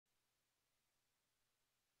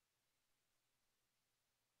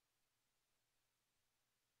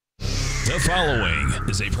following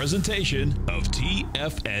is a presentation of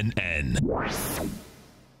TFNN.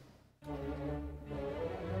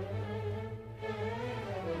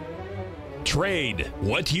 Trade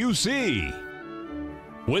what you see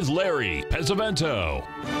with Larry Pesavento.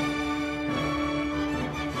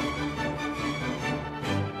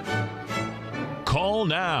 Call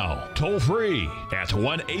now, toll free at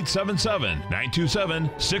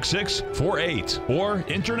 1-877-927-6648 or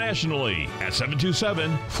internationally at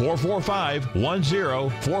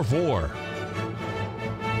 727-445-1044.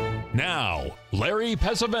 Now, Larry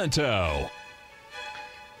Pesavento.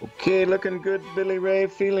 Okay, looking good, Billy Ray.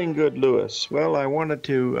 Feeling good, Lewis. Well, I wanted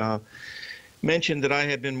to mention that I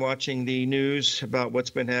had been watching the news about what's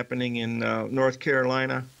been happening in North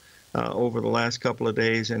Carolina over the last couple of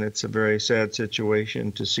days, and it's a very sad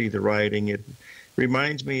situation to see the rioting. It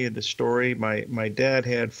reminds me of the story. My dad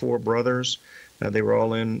had four brothers. They were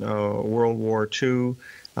all in World War II.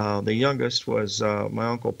 The youngest was my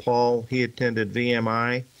Uncle Paul. He attended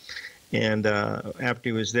VMI. And after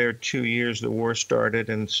he was there 2 years, the war started,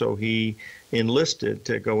 and so he enlisted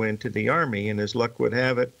to go into the Army. And as luck would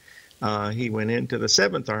have it, he went into the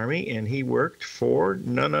 7th Army, and he worked for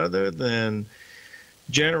none other than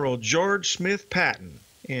General George Smith Patton.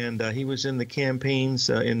 And he was in the campaigns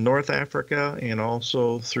in North Africa and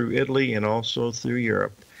also through Italy and also through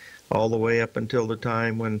Europe, all the way up until the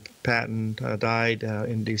time when Patton died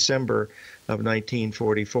in December of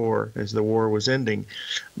 1944 as the war was ending.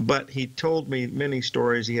 But he told me many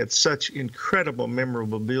stories. He had such incredible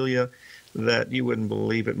memorabilia that you wouldn't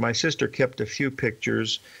believe it. My sister kept a few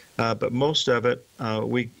pictures, but most of it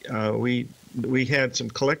we had some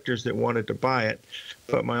collectors that wanted to buy it.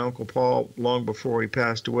 But my Uncle Paul, long before he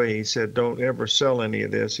passed away, he said, "Don't ever sell any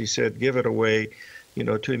of this." He said, "Give it away, you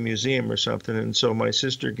know, to a museum or something." And so my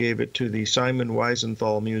sister gave it to the Simon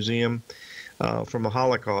Wiesenthal Museum from the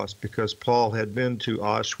Holocaust, because Paul had been to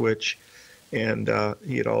Auschwitz, and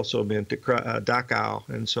he had also been to Dachau.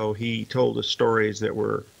 And so he told us stories that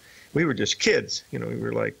we were just kids. You know, we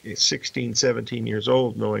were like 16, 17 years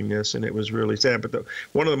old knowing this, and it was really sad. But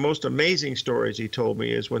one of the most amazing stories he told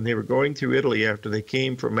me is when they were going through Italy after they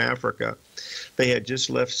came from Africa. They had just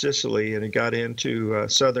left Sicily and got into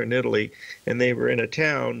southern Italy, and they were in a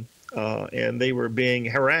town, and they were being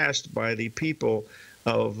harassed by the people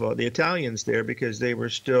of the Italians there because they were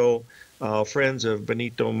still friends of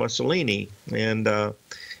Benito Mussolini, and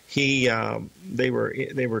they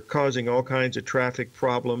were causing all kinds of traffic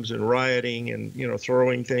problems and rioting and, you know,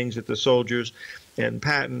 throwing things at the soldiers. And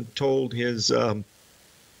Patton told one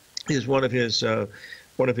of his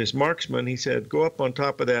marksmen, he said, "Go up on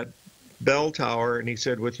top of that bell tower," and he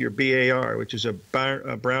said, "with your BAR, which is a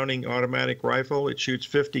Browning automatic rifle. It shoots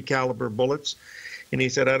 50 caliber bullets." And he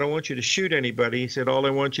said, "I don't want you to shoot anybody." He said, "All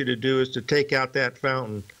I want you to do is to take out that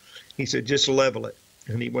fountain." He said, "Just level it."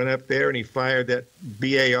 And he went up there and he fired that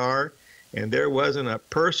BAR, and there wasn't a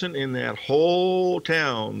person in that whole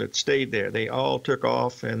town that stayed there. They all took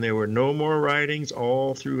off, and there were no more riots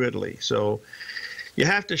all through Italy. So you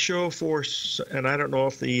have to show force, and I don't know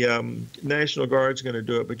if the National Guard's going to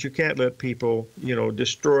do it, but you can't let people, you know,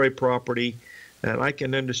 destroy property. And I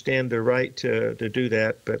can understand the right to do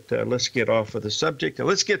that, but let's get off of the subject and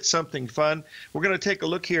let's get something fun. We're going to take a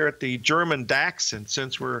look here at the German DAX, and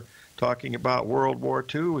since we're talking about World War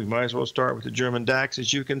II, we might as well start with the German DAX.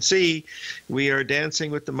 As you can see, we are dancing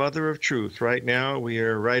with the mother of truth right now. We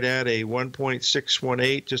are right at a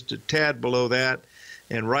 1.618, just a tad below that,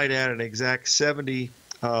 and right at an exact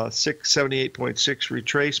 78.6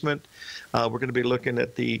 retracement. We're going to be looking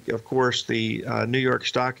at of course, the New York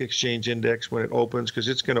Stock Exchange Index when it opens, because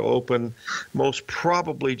it's going to open most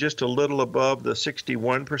probably just a little above the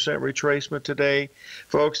 61% retracement today.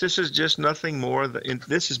 Folks, this is just nothing more.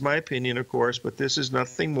 This is my opinion, of course, but this is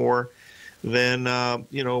nothing more than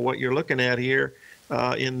you know, what you're looking at here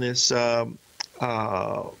in this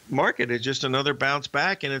market is just another bounce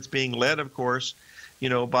back, and it's being led, of course, you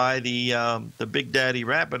know, by the big daddy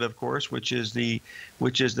rabbit, of course, which is the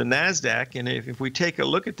Nasdaq. And if we take a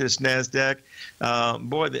look at this Nasdaq,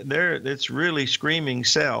 boy, it's really screaming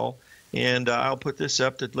sell. And I'll put this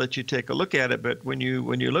up to let you take a look at it. But when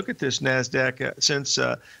you look at this Nasdaq since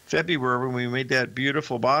February, when we made that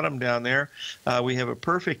beautiful bottom down there, we have a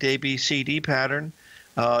perfect ABCD pattern.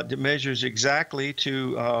 That measures exactly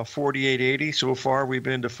to 4880. So far, we've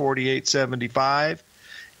been to 4875.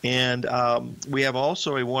 And we have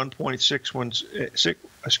also a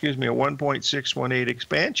 1.618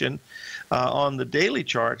 expansion on the daily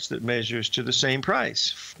charts that measures to the same price,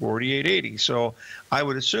 4880. So I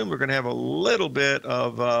would assume we're going to have a little bit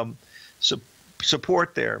of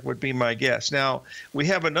support there would be my guess. Now, we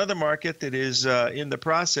have another market that is in the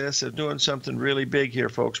process of doing something really big here,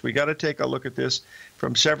 folks. We got to take a look at this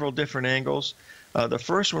from several different angles. The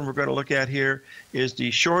first one we're going to look at here is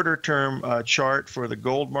the shorter term chart for the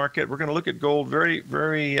gold market. We're going to look at gold very,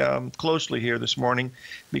 very closely here this morning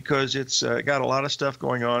because it's got a lot of stuff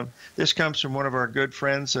going on. This comes from one of our good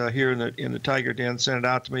friends here in the Tiger Den. Sent it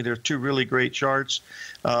out to me. There's two really great charts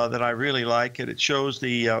that I really like, and it shows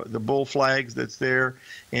the bull flags that's there.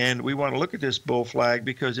 And we want to look at this bull flag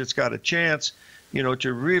because it's got a chance,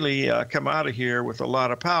 to really come out of here with a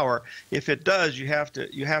lot of power. If it does, you have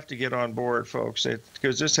to get on board, folks,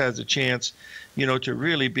 because this has a chance, to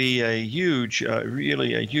really be a huge,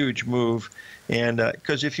 really a huge move. And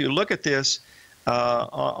because if you look at this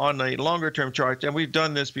on a longer-term chart, and we've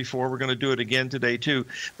done this before, we're going to do it again today too.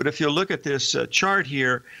 But if you look at this chart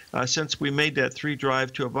here, since we made that 3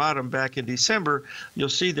 drive to a bottom back in December, you'll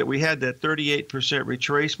see that we had that 38%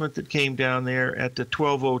 retracement that came down there at the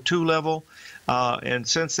 1202 level. And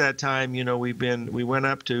since that time, we went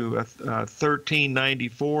up to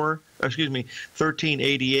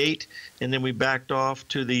 1388, and then we backed off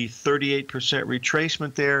to the 38%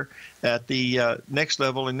 retracement there at the next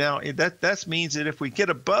level. And now that means that if we get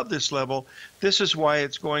above this level, this is why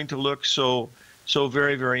it's going to look so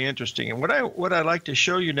very, very interesting. And what I'd like to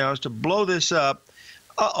show you now is to blow this up.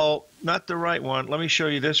 Uh-oh, not the right one. Let me show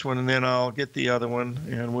you this one, and then I'll get the other one,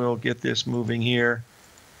 and we'll get this moving here.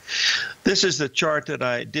 This is the chart that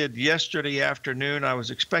I did yesterday afternoon. I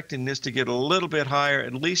was expecting this to get a little bit higher,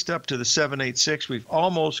 at least up to the 786. We've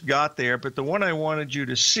almost got there, but the one I wanted you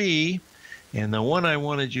to see, and the one I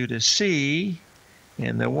wanted you to see,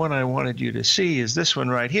 and the one I wanted you to see is this one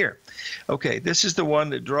right here. Okay, this is the one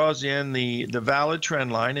that draws in the valid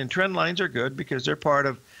trend line, and trend lines are good because they're part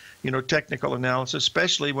of technical analysis,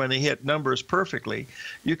 especially when they hit numbers perfectly.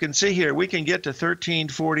 You can see here, we can get to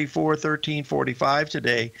 1344, 1345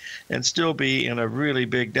 today and still be in a really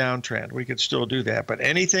big downtrend. We could still do that. But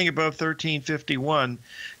anything above 1351,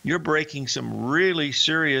 you're breaking some really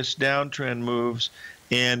serious downtrend moves.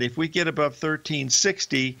 And if we get above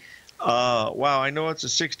 1360, wow, I know it's a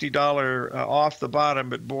 $60 off the bottom,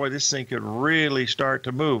 but boy, this thing could really start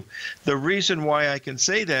to move. The reason why I can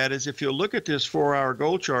say that is if you look at this 4-hour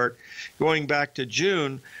gold chart going back to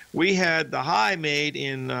June, we had the high made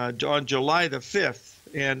on July the 5th.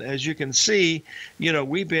 And as you can see,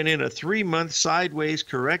 we've been in a 3-month sideways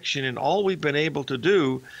correction, and all we've been able to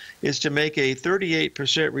do is to make a 38%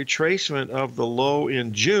 retracement of the low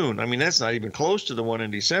in June. I mean, that's not even close to the one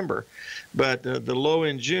in December. But the low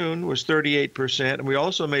in June was 38%, and we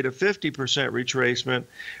also made a 50% retracement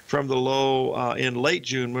from the low in late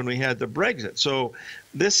June when we had the Brexit. So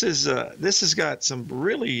this has got some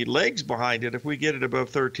really legs behind it if we get it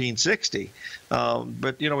above 1360.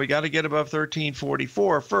 But we got to get above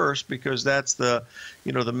 1344 first, because that's the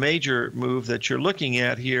the major move that you're looking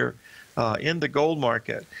at here in the gold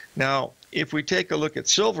market. Now, if we take a look at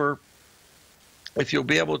silver, if you'll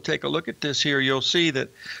be able to take a look at this here, you'll see that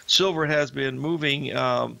silver has been moving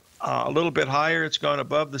a little bit higher. It's gone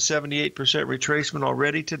above the 78% retracement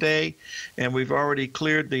already today, and we've already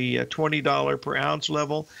cleared the $20 per ounce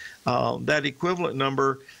level. That equivalent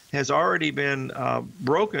number has already been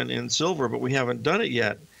broken in silver, but we haven't done it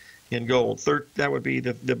yet in gold. That would be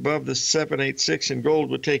above the 786 in gold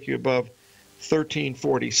would take you above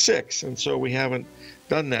 1346, and so we haven't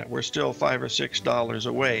done that. We're still $5 or $6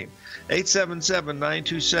 away.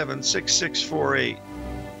 877-927-6648.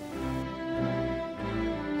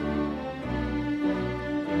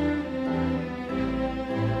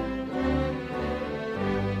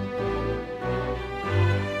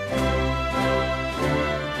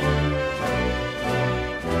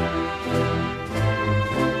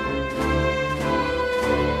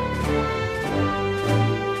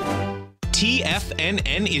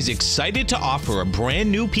 TFNN is excited to offer a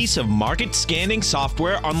brand new piece of market scanning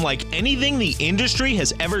software unlike anything the industry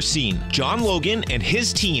has ever seen. John Logan and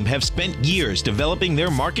his team have spent years developing their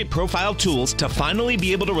market profile tools to finally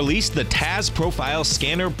be able to release the TAS Profile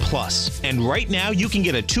Scanner Plus. And right now you can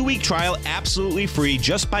get a 2-week trial absolutely free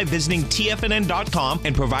just by visiting TFNN.com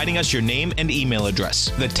and providing us your name and email address.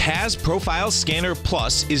 The TAS Profile Scanner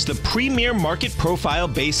Plus is the premier market profile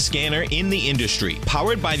based scanner in the industry,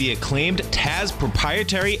 powered by the acclaimed TAS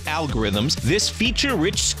proprietary algorithms, this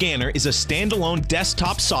feature-rich scanner is a standalone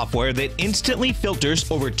desktop software that instantly filters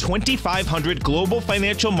over 2,500 global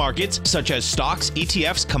financial markets such as stocks,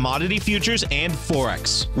 ETFs, commodity futures, and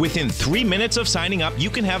Forex. Within 3 minutes of signing up, you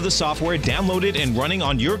can have the software downloaded and running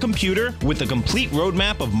on your computer with a complete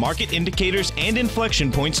roadmap of market indicators and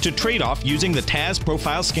inflection points to trade off using the TAS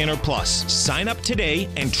Profile Scanner Plus. Sign up today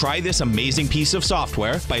and try this amazing piece of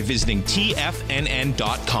software by visiting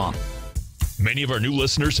TFNN.com. Many of our new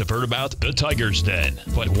listeners have heard about the Tiger's Den,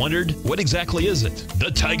 but wondered, what exactly is it?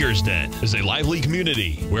 The Tiger's Den is a lively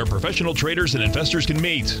community where professional traders and investors can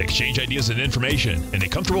meet, exchange ideas and information in a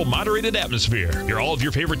comfortable, moderated atmosphere. Hear all of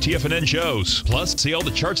your favorite TFNN shows, plus see all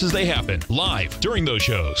the charts as they happen live during those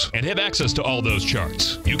shows, and have access to all those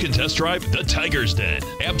charts. You can test drive the Tiger's Den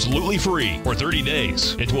absolutely free for 30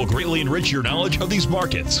 days. It will greatly enrich your knowledge of these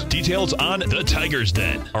markets. Details on the Tiger's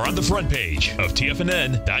Den are on the front page of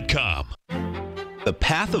TFNN.com. The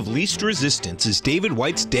Path of Least Resistance is David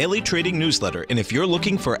White's daily trading newsletter, and if you're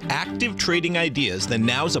looking for active trading ideas, then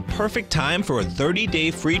now's a perfect time for a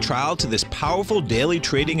 30-day free trial to this powerful daily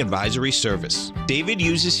trading advisory service. David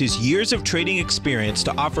uses his years of trading experience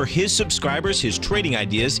to offer his subscribers his trading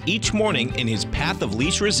ideas each morning in his Path of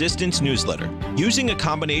Least Resistance newsletter. Using a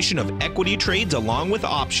combination of equity trades along with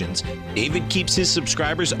options, David keeps his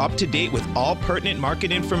subscribers up to date with all pertinent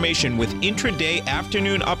market information with intraday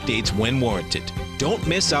afternoon updates when warranted. Don't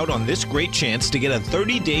miss out on this great chance to get a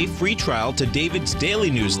 30-day free trial to David's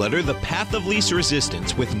daily newsletter, The Path of Least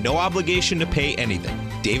Resistance, with no obligation to pay anything.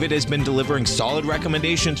 David has been delivering solid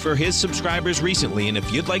recommendations for his subscribers recently, and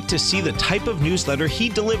if you'd like to see the type of newsletter he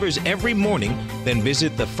delivers every morning, then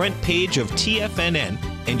visit the front page of TFNN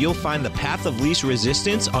and you'll find the Path of Least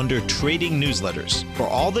Resistance under Trading Newsletters. For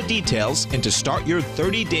all the details and to start your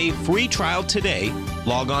 30-day free trial today,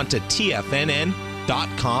 log on to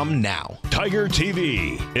TFNN.com now. Tiger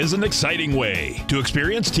TV is an exciting way to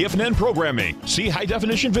experience TFNN programming. See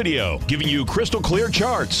high-definition video, giving you crystal clear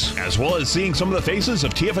charts, as well as seeing some of the faces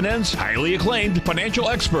of TFNN's highly acclaimed financial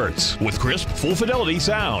experts with crisp, full-fidelity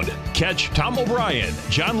sound. Catch Tom O'Brien,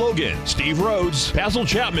 John Logan, Steve Rhodes, Basil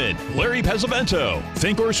Chapman, Larry Pesavento,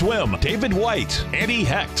 Think or Swim, David White, Andy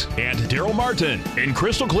Hecht, and Daryl Martin in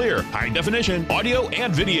crystal clear, high-definition audio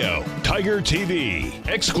and video. Tiger TV,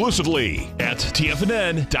 exclusively at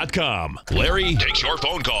TFNN.com. Larry takes your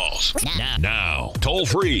phone calls now. Toll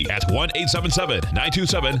free at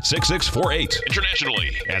 1-877-927-6648.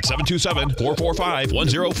 Internationally at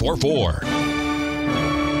 727-445-1044.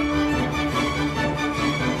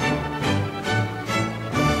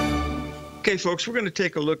 Okay, folks, we're going to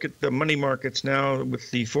take a look at the money markets now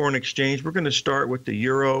with the foreign exchange. We're going to start with the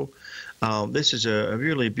euro. This is a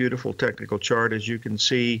really beautiful technical chart. As you can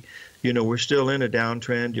see, you know, we're still in a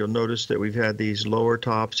downtrend. You'll notice that we've had these lower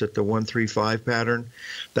tops at the 135 pattern.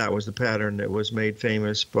 That was the pattern that was made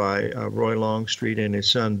famous by Roy Longstreet and his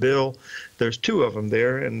son Bill. There's two of them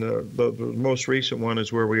there, and the most recent one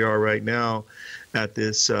is where we are right now at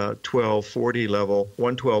this 1240 level,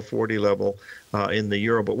 11240 level in the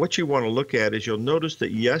euro. But what you want to look at is you'll notice that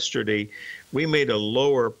yesterday we made a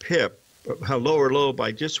lower pip, a lower low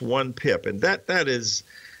by just 1 pip, and that is,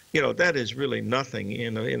 you know, that is really nothing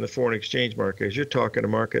in the foreign exchange market. As you're talking a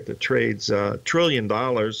market that trades $1 trillion,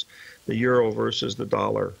 the euro versus the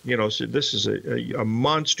dollar. You know, so this is a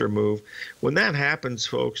monster move. When that happens,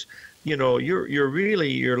 folks, you know,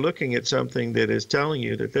 you're looking at something that is telling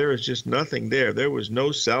you that there is just nothing there. There was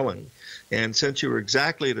no selling. And since you were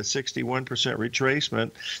exactly at a 61%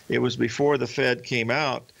 retracement, it was before the Fed came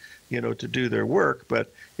out, you know, to do their work,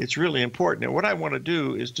 but it's really important. And what I want to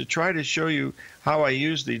do is to try to show you how I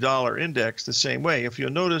use the dollar index the same way. If you'll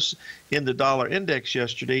notice in the dollar index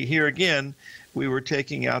yesterday, here again, we were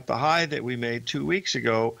taking out the high that we made 2 weeks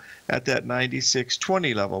ago at that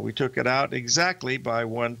 96.20 level. We took it out exactly by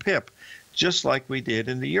 1 pip, just like we did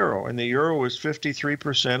in the euro. And the euro was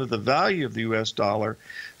 53% of the value of the U.S. dollar.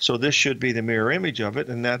 So this should be the mirror image of it,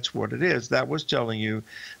 and that's what it is. That was telling you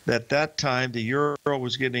that that time the euro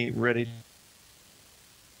was getting ready to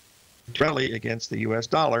rally against the U.S.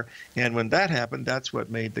 dollar. And when that happened, that's what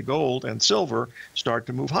made the gold and silver start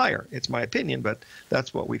to move higher. It's my opinion, but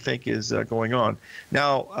that's what we think is going on.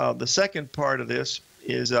 Now, the second part of this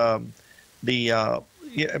is by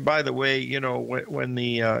the way, you know, when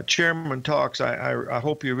the chairman talks, I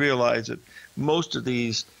hope you realize that most of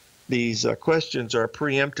these questions are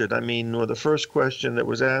preempted. I mean, the first question that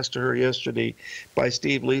was asked to her yesterday by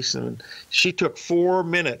Steve Leeson, she took 4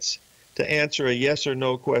 minutes to answer a yes or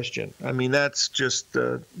no question. I mean, that's just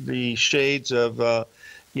the shades of,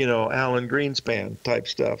 Alan Greenspan type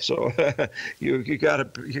stuff. So you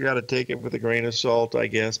gotta take it with a grain of salt, I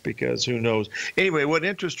guess, because who knows. Anyway, what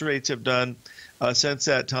interest rates have done since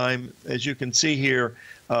that time, as you can see here,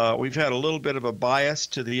 we've had a little bit of a bias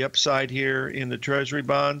to the upside here in the Treasury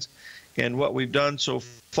bonds, and what we've done so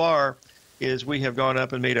far is we have gone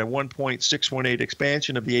up and made a 1.618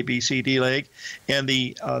 expansion of the ABCD leg, and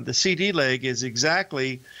the CD leg is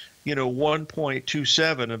exactly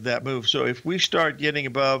 1.27 of that move. So if we start getting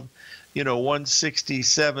above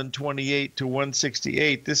 167.28 to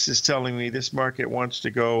 168, this is telling me this market wants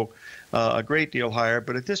to go a great deal higher.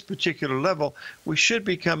 But at this particular level, we should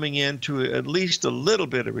be coming into at least a little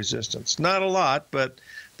bit of resistance. Not a lot, but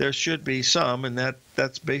there should be some, and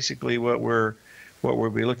that's basically what we'll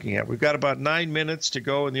be looking at. We've got about 9 minutes to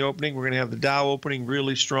go in the opening. We're going to have the Dow opening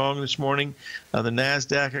really strong this morning. The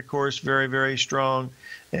NASDAQ, of course, very, very strong.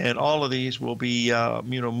 And all of these will be,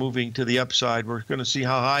 moving to the upside. We're going to see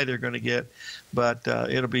how high they're going to get, but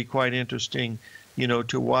it'll be quite interesting,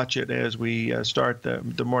 to watch it as we start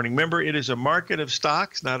the morning. Remember, it is a market of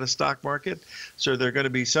stocks, not a stock market. So there are going to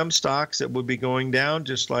be some stocks that will be going down,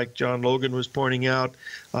 just like John Logan was pointing out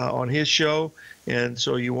on his show. And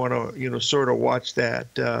so you want to, sort of watch that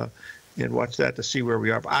and watch that to see where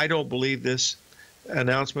we are. But I don't believe this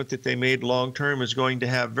announcement that they made long term is going to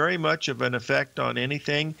have very much of an effect on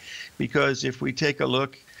anything, because if we take a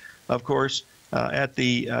look, of course, at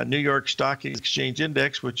the New York Stock Exchange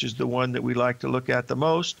Index, which is the one that we like to look at the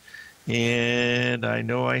most, and I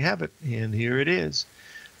know I have it, and here it is.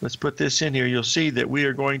 Let's put this in here. You'll see that we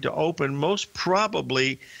are going to open most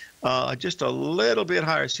probably just a little bit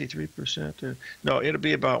higher. See, 3%. No, it'll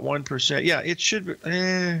be about 1%. Yeah, it should be.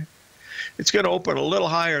 It's going to open a little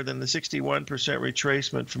higher than the 61%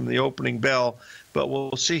 retracement from the opening bell, but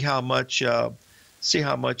we'll see how much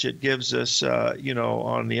it gives us,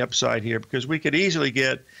 on the upside here, because we could easily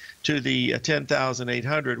get to the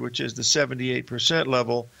 10,800, which is the 78%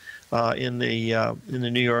 level in the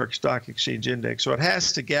New York Stock Exchange Index. So it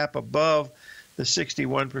has to gap above the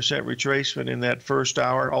 61% retracement in that first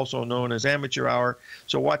hour, also known as amateur hour.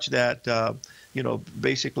 So watch that.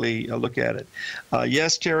 Basically look at it.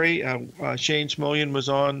 Yes, Terry, Shane Smolian was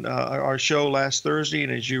on our show last Thursday,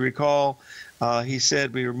 and as you recall, he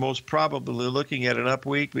said we were most probably looking at an up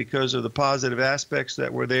week because of the positive aspects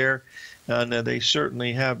that were there, and they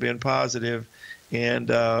certainly have been positive. And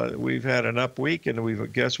we've had an up week,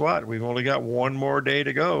 and guess what? We've only got one more day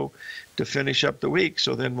to go to finish up the week.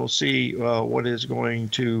 So then we'll see what is going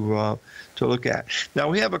to look at. Now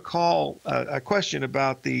we have a question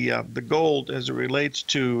about the gold as it relates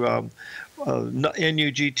to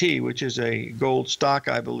NUGT, which is a gold stock,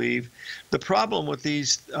 I believe. The problem with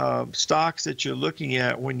these stocks that you're looking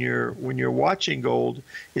at when you're watching gold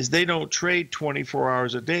is they don't trade 24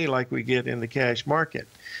 hours a day like we get in the cash market.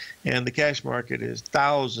 And the cash market is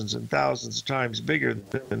thousands and thousands of times bigger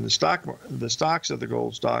than the stocks of the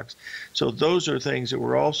gold stocks. So those are things that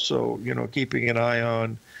we're also, keeping an eye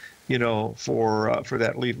on, for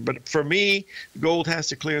that lead. But for me, gold has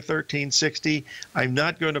to clear 1360. I'm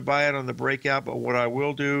not going to buy it on the breakout, but what I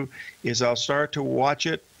will do is I'll start to watch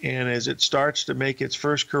it, and as it starts to make its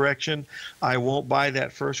first correction, I won't buy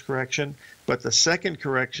that first correction, but the second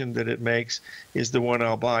correction that it makes is the one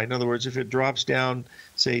I'll buy. In other words, if it drops down,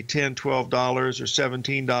 say $10, $12 or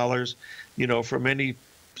 $17, from any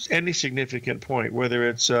significant point, whether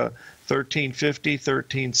it's 1350,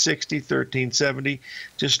 1360, 1370,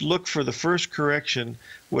 just look for the first correction,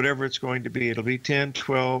 whatever it's going to be. It'll be $10 to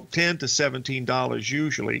 $17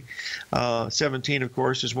 usually. 17, of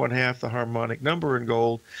course, is 1/2 the harmonic number in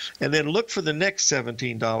gold. And then look for the next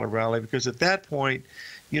 $17 rally, because at that point,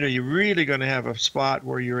 you're really going to have a spot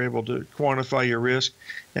where you're able to quantify your risk,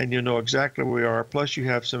 and you know exactly where we are. Plus, you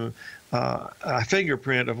have some a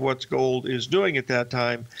fingerprint of what gold is doing at that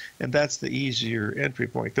time, and that's the easier entry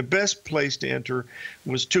point. The best place to enter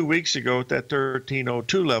was 2 weeks ago at that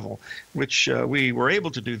 1302 level, which we were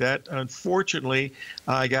able to do that. Unfortunately,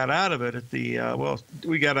 I got out of it at the,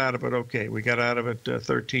 we got out of it okay. We got out of it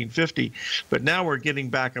 1350, but now we're getting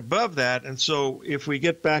back above that, and so if we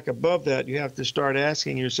get back above that, you have to start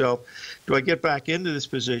asking yourself, do I get back into this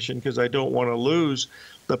position because I don't want to lose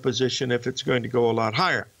the position if it's going to go a lot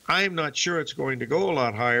higher? I'm not sure it's going to go a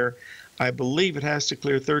lot higher. I believe it has to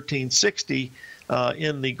clear 1360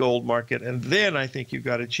 in the gold market, and then I think you've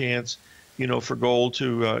got a chance, for gold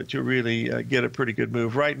to really get a pretty good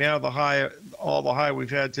move. Right now, the high we've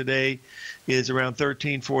had today is around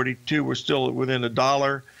 1342. We're still within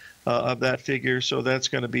 $1 of that figure, so that's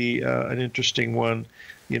going to be an interesting one,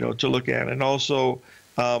 to look at. And also,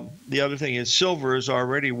 The other thing is silver is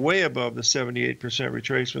already way above the 78%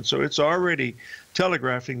 retracement, so it's already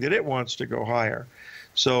telegraphing that it wants to go higher.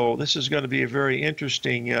 So this is going to be a very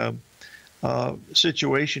interesting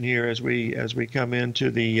situation here as we come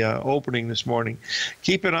into the opening this morning.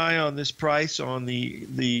 Keep an eye on this price on the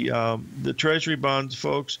Treasury bonds,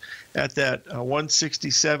 folks, at that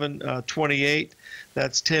 167.28.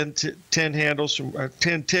 That's 10 handles from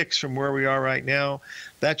 10 ticks from where we are right now.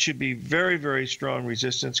 That should be very, very strong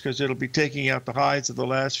resistance because it'll be taking out the highs of the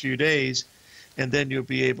last few days, and then you'll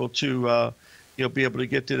be able to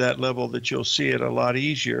get to that level that you'll see it a lot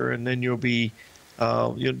easier, and then you'll be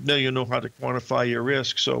you know how to quantify your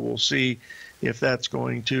risk. So we'll see if that's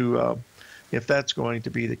going to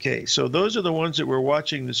be the case. So those are the ones that we're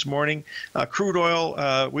watching this morning. Crude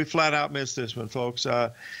oil, we flat out missed this one, folks.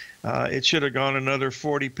 It should have gone another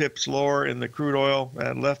 40 pips lower in the crude oil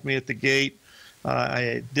and left me at the gate.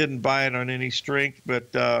 I didn't buy it on any strength,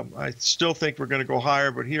 but I still think we're going to go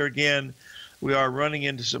higher. But here again, we are running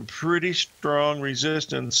into some pretty strong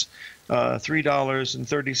resistance,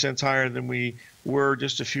 $3.30 higher than we were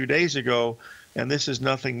just a few days ago. And this is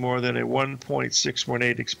nothing more than a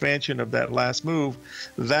 1.618 expansion of that last move.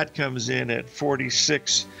 That comes in at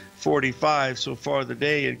 46.45. So far the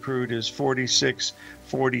day in crude is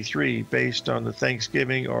 46.43 based on the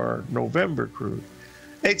Thanksgiving or November crude.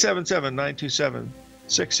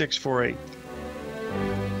 877-927-6648.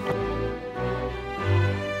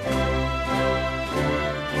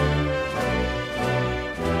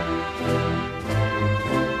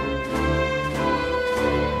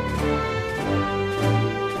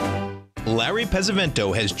 Larry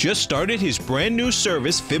Pesavento has just started his brand new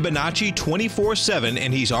service, Fibonacci 24/7,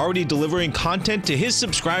 and he's already delivering content to his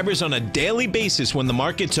subscribers on a daily basis when the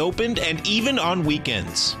market's opened and even on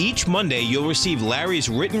weekends. Each Monday, you'll receive Larry's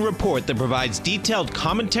written report that provides detailed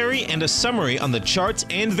commentary and a summary on the charts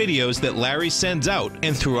and videos that Larry sends out.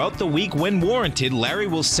 And throughout the week, when warranted, Larry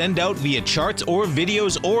will send out via charts or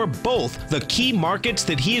videos or both the key markets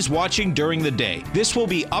that he is watching during the day. This will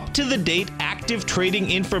be up-to-the-date, active trading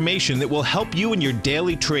information that will help you in your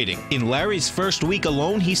daily trading. In Larry's first week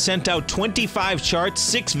alone, he sent out 25 charts,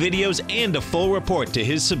 6 videos, and a full report to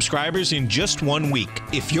his subscribers in just 1 week.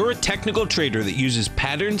 If you're a technical trader that uses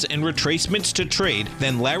patterns and retracements to trade,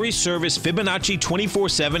 then Larry's service Fibonacci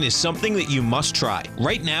 24/7 is something that you must try.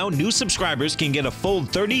 Right now, new subscribers can get a full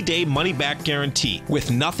 30-day money-back guarantee. With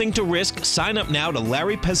nothing to risk, sign up now to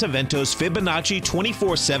Larry Pesavento's Fibonacci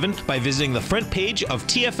 24/7 by visiting the front page of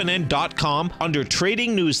TFNN.com under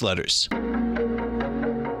Trading Newsletters.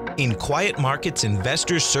 In quiet markets,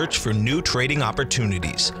 investors search for new trading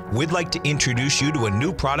opportunities. We'd like to introduce you to a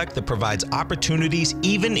new product that provides opportunities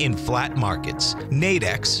even in flat markets.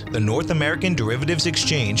 Nadex, the North American Derivatives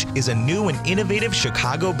Exchange, is a new and innovative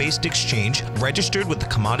Chicago-based exchange registered with the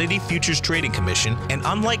Commodity Futures Trading Commission, and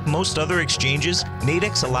unlike most other exchanges,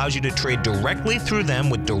 Nadex allows you to trade directly through them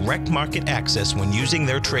with direct market access when using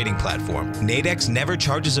their trading platform. Nadex never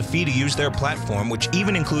charges a fee to use their platform, which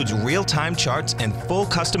even includes real-time charts and full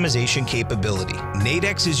customization capability.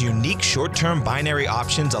 Nadex's unique short-term binary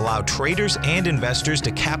options allow traders and investors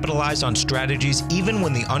to capitalize on strategies even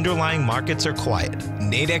when the underlying markets are quiet.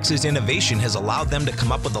 Nadex's innovation has allowed them to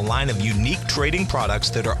come up with a line of unique trading products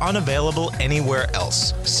that are unavailable anywhere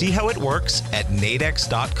else. See how it works at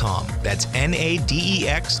nadex.com. That's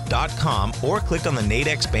NADEX.com, or click on the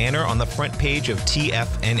Nadex banner on the front page of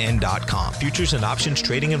TFNN.com. Futures and options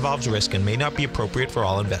trading involves risk and may not be appropriate for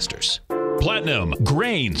all investors. Platinum,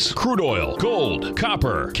 grains, crude oil, gold,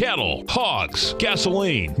 copper, cattle, hogs,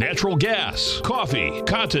 gasoline, natural gas, coffee,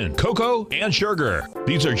 cotton, cocoa, and sugar.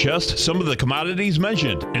 These are just some of the commodities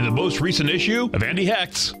mentioned in the most recent issue of Andy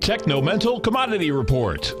Hecht's Techno-Mental Commodity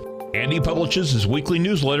Report. Andy publishes his weekly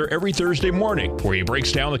newsletter every Thursday morning, where he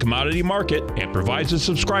breaks down the commodity market and provides his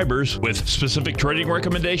subscribers with specific trading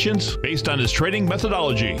recommendations based on his trading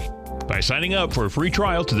methodology. By signing up for a free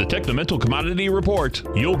trial to the Techno-Mental Commodity Report,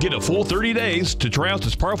 you'll get a full 30 days to try out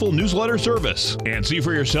this powerful newsletter service and see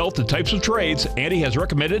for yourself the types of trades Andy has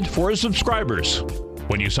recommended for his subscribers.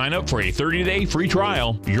 When you sign up for a 30-day free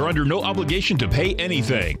trial, you're under no obligation to pay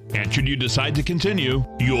anything. And should you decide to continue,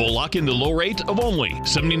 you will lock in the low rate of only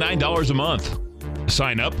 $79 a month.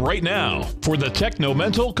 Sign up right now for the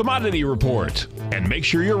Techno-Mental Commodity Report and make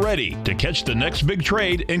sure you're ready to catch the next big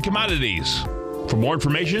trade in commodities. For more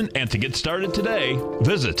information and to get started today,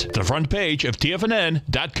 visit the front page of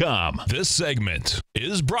TFNN.com. This segment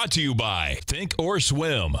is brought to you by Think or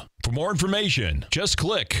Swim. For more information, just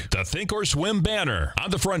click the Think or Swim banner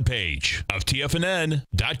on the front page of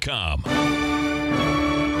TFNN.com.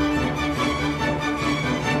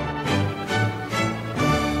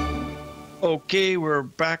 Okay, we're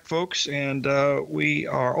back, folks, and we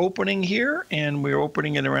are opening here, and we're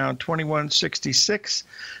opening at around 2166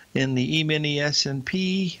 in the E-mini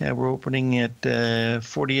S&P. We're opening at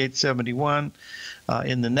 4871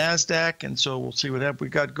 in the NASDAQ, and so we'll see what happens. We've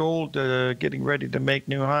got gold getting ready to make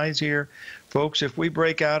new highs here. Folks, if we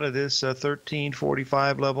break out of this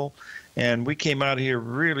 1345 level, and we came out of here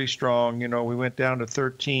really strong, you know, we went down to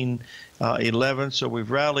 1311, so we've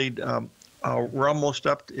rallied. We're almost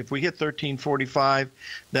up. If we hit 1345,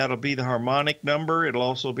 that'll be the harmonic number. It'll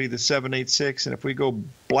also be the 786. And if we go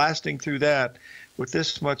blasting through that with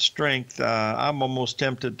this much strength, I'm almost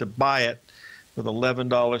tempted to buy it with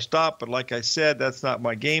 $11 stop. But like I said, that's not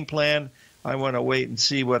my game plan. I want to wait and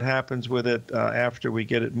see what happens with it after we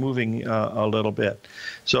get it moving a little bit.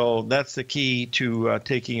 So that's the key to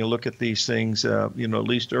taking a look at these things, you know, at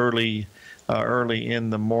least early in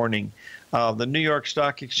the morning. The New York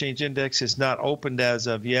Stock Exchange Index is not opened as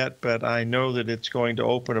of yet, but I know that it's going to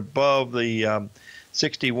open above the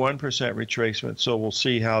 61% retracement. So we'll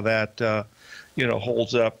see how that you know,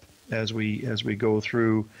 holds up as we go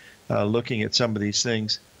through looking at some of these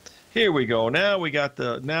things. Here we go. Now we got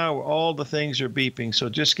now all the things are beeping. So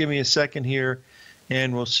just give me a second here,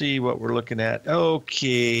 and we'll see what we're looking at.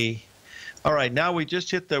 Okay. All right. Now we just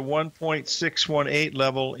hit the 1.618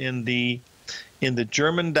 level in the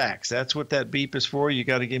German DAX. That's what that beep is for. You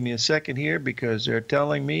got to give me a second here because they're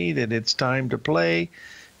telling me that it's time to play,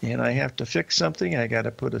 and I have to fix something. I got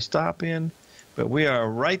to put a stop in, but we are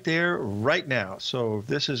right there right now. So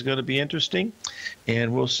this is going to be interesting,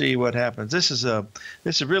 and we'll see what happens. This is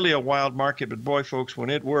really a wild market, but boy, folks, when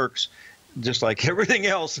it works, just like everything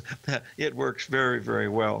else, it works very, very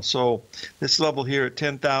well. So this level here at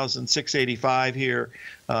 10,685 here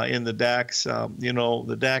in the DAX, you know,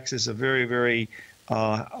 the DAX is a very, very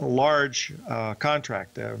large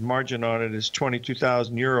contract. The margin on it is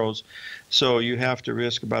 22,000 euros. So you have to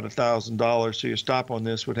risk about $1,000. So your stop on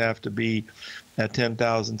this would have to be at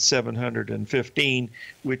 10,715,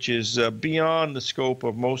 which is beyond the scope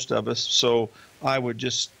of most of us. So I would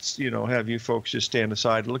just, you know, have you folks just stand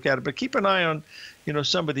aside and look at it. But keep an eye on, you know,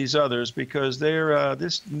 some of these others because they're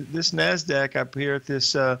this NASDAQ up here at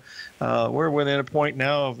this, we're within a point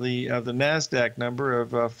now of the NASDAQ number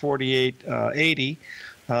of 4880,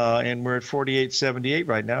 and we're at 4878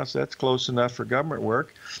 right now. So that's close enough for government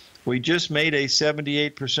work. We just made a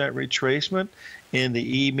 78% retracement in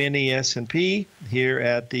the E-mini S&P here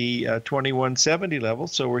at the 2170 level.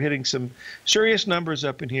 So we're hitting some serious numbers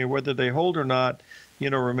up in here. Whether they hold or not,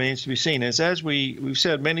 you know, remains to be seen. As we've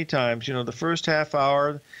said many times, you know, the first half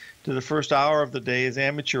hour to the first hour of the day is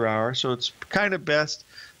amateur hour. So it's kind of best,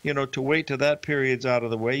 you know, to wait till that period's out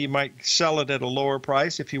of the way. You might sell it at a lower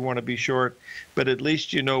price if you want to be short, but at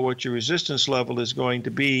least you know what your resistance level is going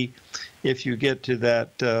to be if you get to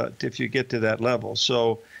that level.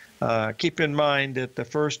 So keep in mind that the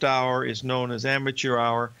first hour is known as amateur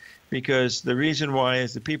hour because the reason why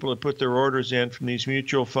is the people that put their orders in from these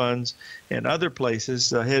mutual funds and other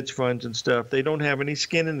places, hedge funds and stuff, they don't have any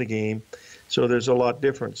skin in the game. So there's a lot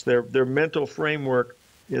difference. Their mental framework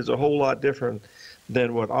is a whole lot different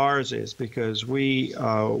than what ours is because we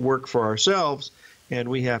work for ourselves and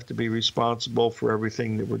we have to be responsible for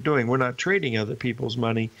everything that we're doing. We're not trading other people's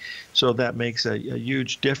money, so that makes a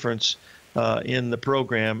huge difference in the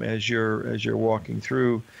program as you're walking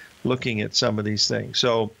through looking at some of these things.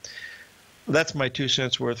 So that's my 2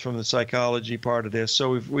 cents worth from the psychology part of this.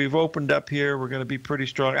 So we've opened up here. We're going to be pretty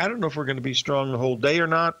strong. I don't know if we're going to be strong the whole day or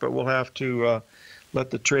not, but we'll have to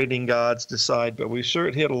let the trading gods decide. But we sure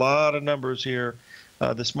hit a lot of numbers here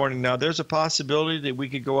this morning. Now there's a possibility that we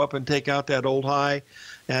could go up and take out that old high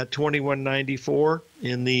at 2194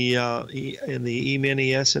 in the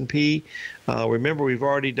E-mini S&P. Remember, we've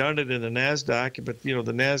already done it in the NASDAQ, but you know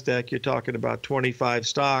the NASDAQ, you're talking about 25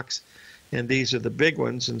 stocks, and these are the big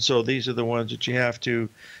ones, and so these are the ones that you have to,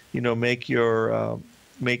 you know, make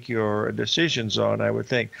your decisions on, I would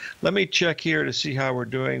think. Let me check here to see how we're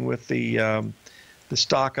doing with the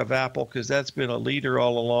stock of Apple because that's been a leader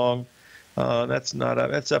all along. That's not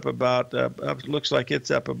up. That's up about. Looks like it's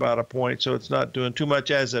up about a point, so it's not doing too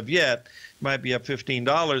much as of yet. Might be up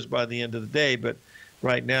 $15 by the end of the day, but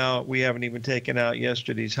right now we haven't even taken out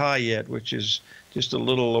yesterday's high yet, which is just a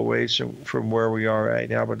little away from where we are right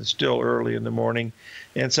now. But it's still early in the morning,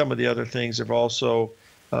 and some of the other things have also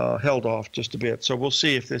held off just a bit. So we'll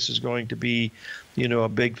see if this is going to be, you know, a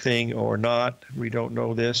big thing or not. We don't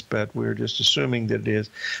know this, but we're just assuming that it is.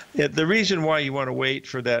 The reason why you want to wait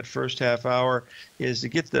for that first half hour is to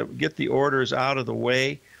get the orders out of the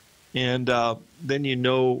way and then you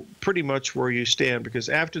know pretty much where you stand, because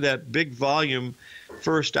after that big volume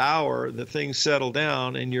first hour, the things settle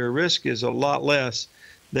down and your risk is a lot less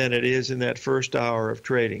than it is in that first hour of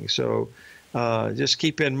trading. So just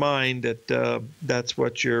keep in mind that that's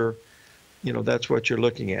what you're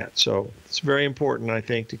looking at. So it's very important, I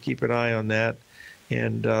think, to keep an eye on that.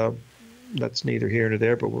 And that's neither here nor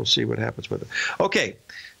there, but we'll see what happens with it. Okay,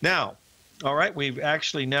 now, all right, we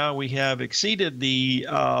have exceeded the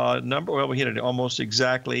number. Well, we hit it almost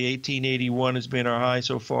exactly. 1881 has been our high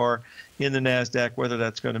so far in the NASDAQ. Whether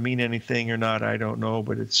that's going to mean anything or not, I don't know,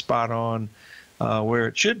 but it's spot on where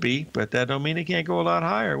it should be, but that don't mean it can't go a lot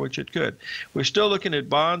higher, which it could. We're still looking at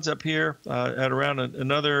bonds up here at around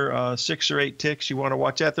another 6 or 8 ticks. You want to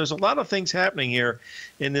watch that. There's a lot of things happening here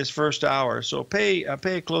in this first hour, so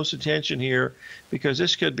pay close attention here, because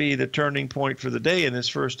this could be the turning point for the day in this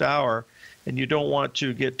first hour, and you don't want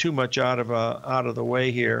to get too much out of the way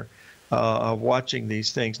here of watching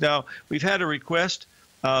these things. Now, we've had a request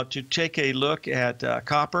to take a look at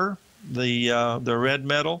copper, the red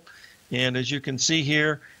metal. And as you can see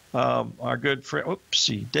here, our good friend,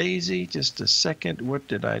 oopsie daisy, just a second. What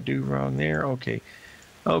did I do wrong there? Okay,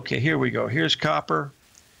 here we go. Here's copper.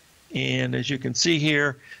 And as you can see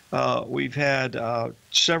here, we've had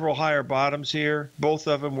several higher bottoms here. Both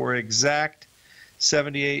of them were exact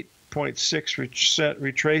 78.6%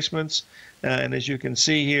 retracements. And as you can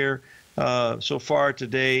see here, so far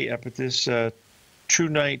today, up at this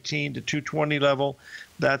 219 to 220 level,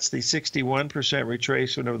 that's the 61%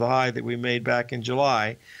 retracement of the high that we made back in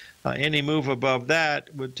July. Any move above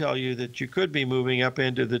that would tell you that you could be moving up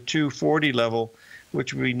into the 240 level,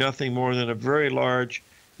 which would be nothing more than a very large,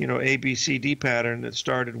 ABCD pattern that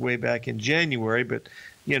started way back in January. But,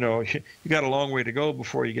 you got a long way to go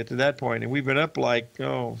before you get to that point. And we've been up like,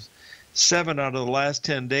 7 out of the last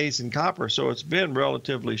 10 days in copper, so it's been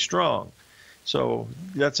relatively strong. So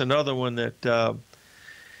that's another one that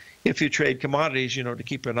if you trade commodities, to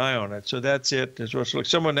keep an eye on it. So that's it. Look,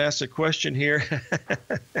 someone asked a question here.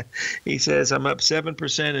 He says, I'm up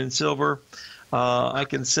 7% in silver. I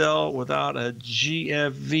can sell without a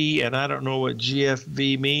GFV, and I don't know what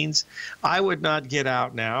GFV means. I would not get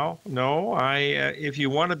out now. No, if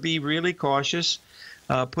you want to be really cautious,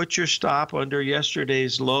 put your stop under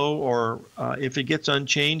yesterday's low, or if it gets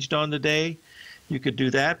unchanged on the day, you could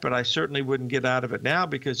do that, but I certainly wouldn't get out of it now,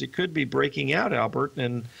 because it could be breaking out, Albert,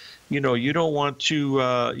 and you don't want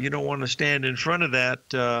to stand in front of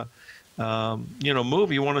that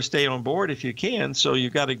move. You want to stay on board if you can, so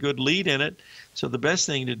you've got a good lead in it. So the best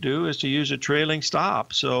thing to do is to use a trailing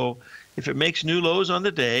stop. So if it makes new lows on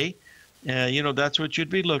the day, that's what you'd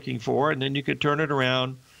be looking for, and then you could turn it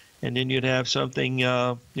around, and then you'd have something,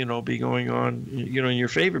 be going on, in your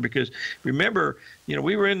favor. Because remember,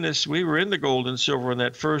 we were in the gold and silver in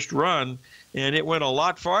that first run, and it went a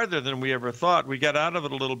lot farther than we ever thought. We got out of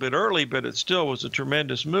it a little bit early, but it still was a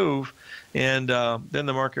tremendous move. And then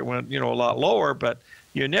the market went, a lot lower. But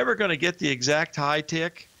you're never going to get the exact high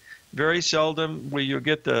tick. Very seldom will you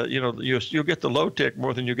get the, you'll get the low tick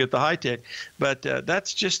more than you get the high tick. But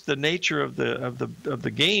that's just the nature of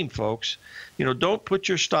the game, folks. Don't put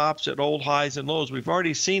your stops at old highs and lows. We've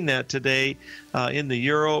already seen that today in the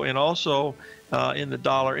euro and also in the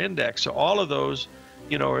dollar index. So all of those,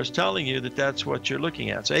 is telling you that that's what you're looking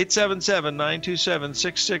at. So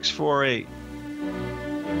 877-927-6648.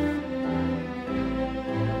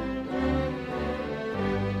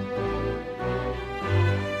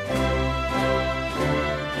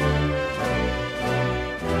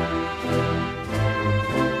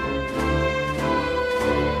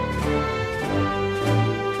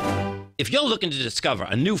 If you're looking to discover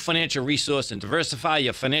a new financial resource and diversify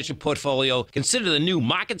your financial portfolio, consider the new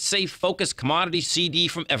Market Safe Focus Commodity CD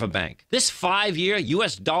from Everbank. This 5-year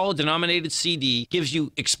U.S. dollar-denominated CD gives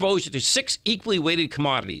you exposure to 6 equally weighted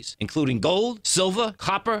commodities, including gold, silver,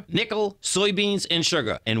 copper, nickel, soybeans, and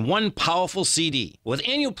sugar, in one powerful CD. With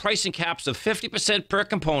annual pricing caps of 50% per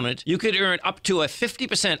component, you could earn up to a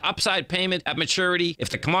 50% upside payment at maturity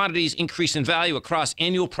if the commodities increase in value across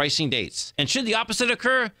annual pricing dates. And should the opposite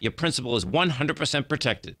occur, your principal is 100%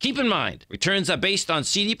 protected. Keep in mind, returns are based on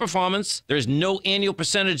CD performance. There is no annual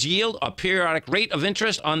percentage yield or periodic rate of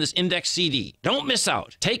interest on this index CD. Don't miss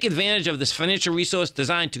out. Take advantage of this financial resource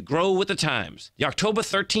designed to grow with the times. The October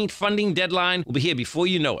 13th funding deadline will be here before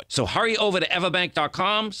you know it. So hurry over to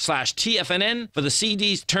everbank.com/TFNN for the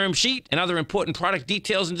CD's term sheet and other important product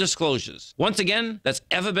details and disclosures. Once again, that's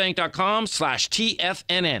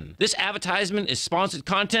everbank.com/TFNN. This advertisement is sponsored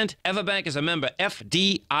content. Everbank is a member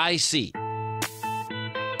FDIC.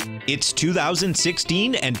 It's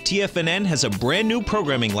 2016 and TFNN has a brand new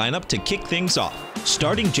programming lineup to kick things off.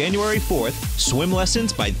 Starting January 4th, Swim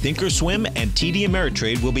Lessons by Thinkorswim and TD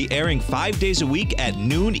Ameritrade will be airing 5 days a week at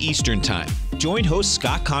noon Eastern Time. Join hosts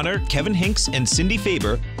Scott Connor, Kevin Hinks, and Cindy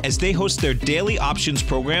Faber as they host their daily options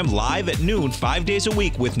program live at noon 5 days a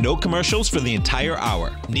week with no commercials for the entire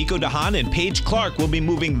hour. Nico DeHaan and Paige Clark will be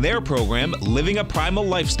moving their program, Living a Primal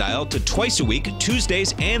Lifestyle, to twice a week,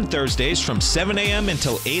 Tuesdays and Thursdays from 7 a.m.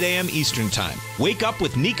 until 8 a.m. Eastern Time. Wake up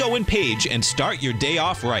with Nico and Paige and start your day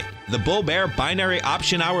off right. The Bull Bear Binary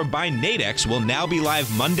Option Hour by Nadex will now be live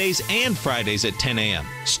Mondays and Fridays at 10 a.m.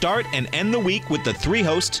 Start and end the week with the three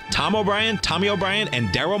hosts, Tom O'Brien, Tommy O'Brien, and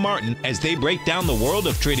Daryl Martin, as they break down the world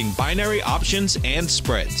of trading binary options and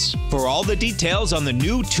spreads. For all the details on the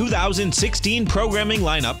new 2016 programming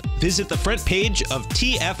lineup, visit the front page of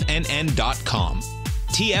TFNN.com.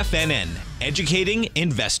 TFNN, educating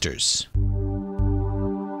investors.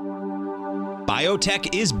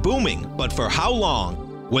 Biotech is booming, but for how long?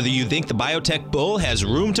 Whether you think the biotech bull has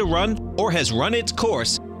room to run or has run its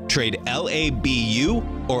course, trade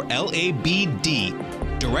LABU or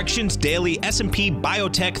LABD. Directions Daily S&P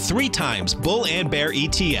Biotech 3 times bull and bear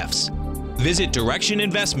ETFs. Visit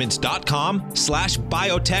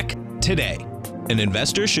directioninvestments.com/biotech today. An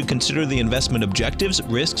investor should consider the investment objectives,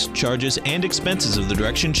 risks, charges, and expenses of the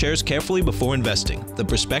Direction shares carefully before investing. The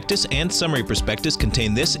prospectus and summary prospectus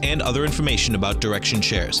contain this and other information about Direction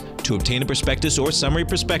shares. To obtain a prospectus or summary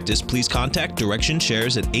prospectus, please contact Direction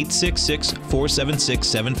shares at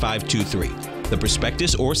 866-476-7523. The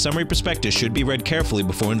prospectus or summary prospectus should be read carefully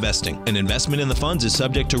before investing. An investment in the funds is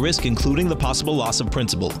subject to risk, including the possible loss of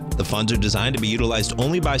principal. The funds are designed to be utilized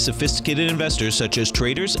only by sophisticated investors such as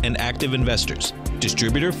traders and active investors.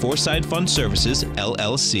 Distributor Foreside Fund Services,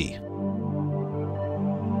 LLC.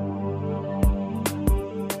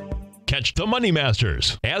 Catch the Money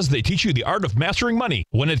Masters as they teach you the art of mastering money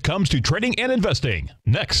when it comes to trading and investing.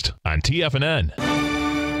 Next on TFNN.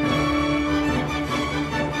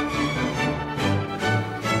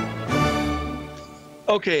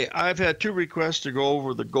 Okay, I've had two requests to go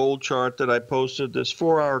over the gold chart that I posted, this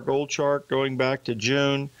 4-hour gold chart going back to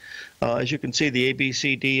June. As you can see, the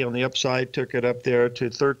ABCD on the upside took it up there to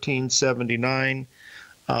 1379.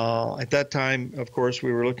 At that time, of course,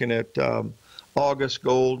 we were looking at August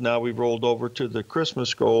gold. Now we've rolled over to the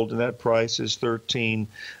Christmas gold, and that price is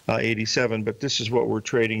 1387. But this is what we're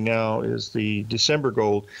trading now, is the December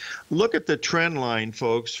gold. Look at the trend line,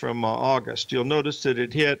 folks, from August. You'll notice that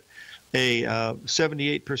it hit a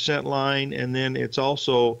 78% line, and then it's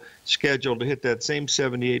also scheduled to hit that same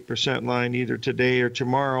 78% line either today or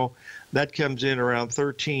tomorrow. That comes in around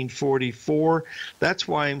 1344. That's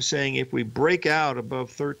why I'm saying if we break out above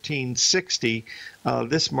 1360,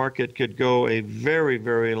 this market could go a very,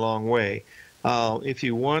 very long way. If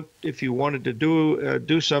you wanted to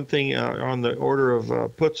do something on the order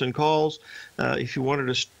of puts and calls, if you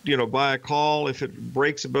wanted to buy a call, if it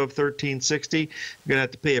breaks above 1360, you're going to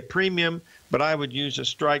have to pay a premium. But I would use a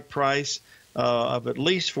strike price of at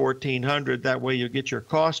least 1400. That way you get your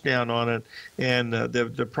cost down on it. And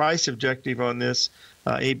the price objective on this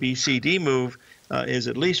ABCD move is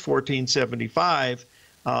at least 1475.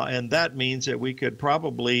 And that means that we could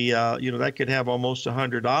probably, that could have almost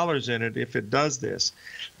 $100 in it if it does this.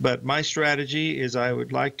 But my strategy is, I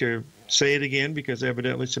would like to say it again because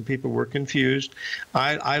evidently some people were confused.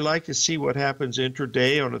 I like to see what happens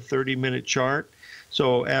intraday on a 30-minute chart.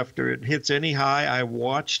 So after it hits any high, I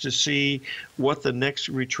watch to see what the next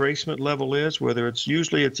retracement level is, whether it's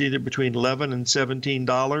either between $11 and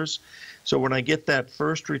 $17. So when I get that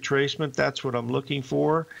first retracement, that's what I'm looking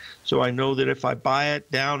for. So I know that if I buy it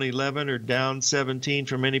down 11 or down 17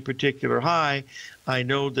 from any particular high, I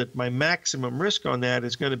know that my maximum risk on that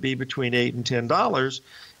is going to be between $8 and $10.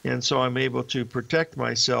 And so I'm able to protect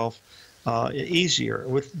myself easier.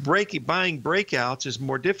 With buying breakouts is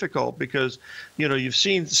more difficult because, you've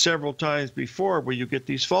seen several times before where you get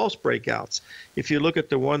these false breakouts. If you look at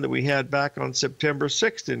the one that we had back on September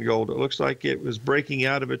 6th in gold, it looks like it was breaking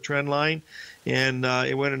out of a trend line, and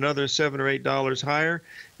it went another $7 or $8 higher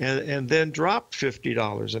and then dropped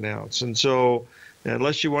 $50 an ounce. And so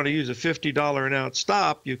unless you want to use a $50 an ounce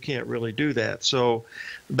stop, you can't really do that. So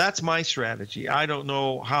that's my strategy. I don't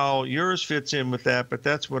know how yours fits in with that, but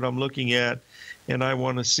that's what I'm looking at. And I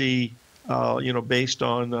want to see, based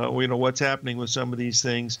on, what's happening with some of these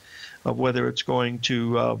things, of whether it's going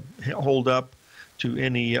to hold up to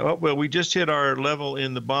any. Well, we just hit our level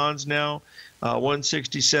in the bonds now,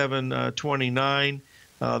 167.29.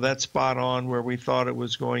 That's spot on where we thought it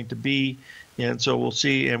was going to be. And so we'll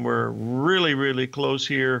see, and we're really, really close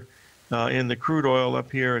here in the crude oil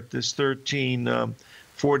up here at this 13.40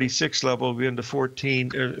 46 level, we're into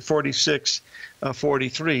 46,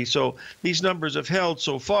 43. So these numbers have held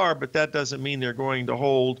so far, but that doesn't mean they're going to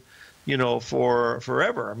hold, for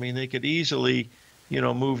forever. I mean, they could easily,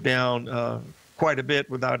 move down quite a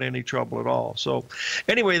bit without any trouble at all. So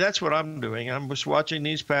anyway, that's what I'm doing. I'm just watching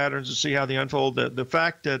these patterns to see how they unfold. The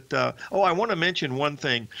fact that, I want to mention one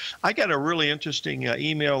thing. I got a really interesting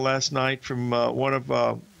email last night from one of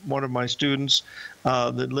my students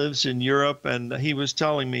that lives in Europe, and he was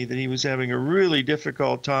telling me that he was having a really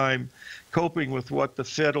difficult time coping with what the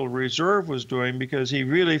Federal Reserve was doing because he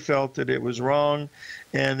really felt that it was wrong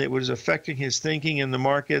and it was affecting his thinking in the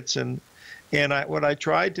markets. And what I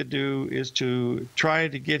tried to do is to try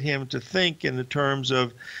to get him to think in the terms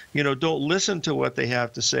of, don't listen to what they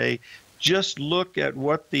have to say. Just look at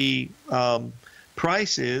what the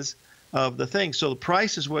price is of the thing. So the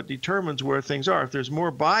price is what determines where things are. If there's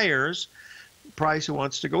more buyers, price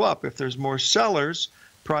wants to go up. If there's more sellers,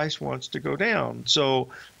 price wants to go down. So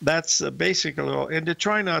that's basically, and to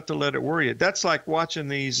try not to let it worry you. That's like watching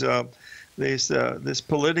these this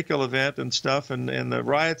political event and stuff and the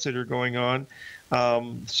riots that are going on.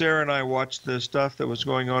 Sarah and I watched the stuff that was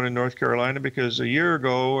going on in North Carolina because a year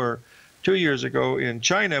ago or 2 years ago in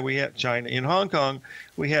in Hong Kong,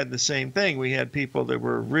 we had the same thing. We had people that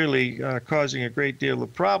were really causing a great deal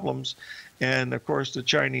of problems. And of course, the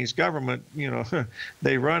Chinese government,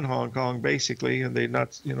 they run Hong Kong basically, and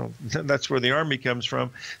that's where the army comes from.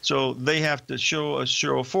 So they have to show a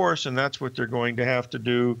show of force, and that's what they're going to have to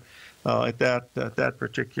do at that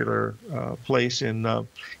particular place in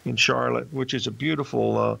Charlotte, which is a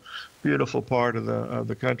beautiful part of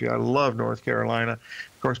the country. I love North Carolina.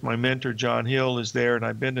 Of course, my mentor John Hill is there, and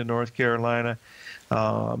I've been to North Carolina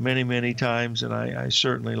many times, and I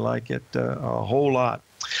certainly like it a whole lot.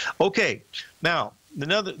 Okay, now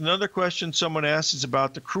another question someone asked is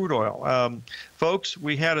about the crude oil. Folks,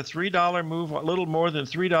 we had a $3 move, a little more than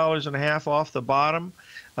 $3.50 off the bottom.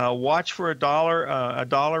 Watch for a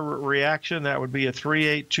dollar reaction. That would be a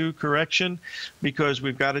 382 correction, because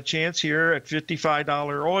we've got a chance here at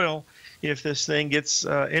 $55 oil. If this thing gets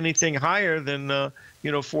anything higher than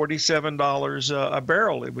 $47 a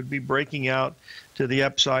barrel, it would be breaking out to the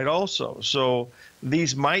upside also. So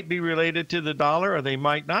these might be related to the dollar, or they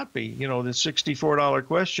might not be. The $64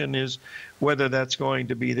 question is whether that's going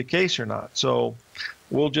to be the case or not. So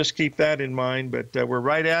we'll just keep that in mind. But we're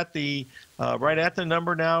right at the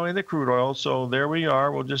number now in the crude oil. So there we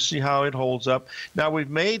are. We'll just see how it holds up. Now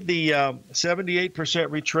we've made the 78%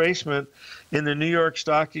 retracement in the New York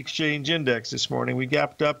Stock Exchange Index this morning. We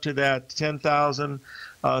gapped up to that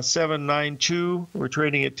 10,792. We're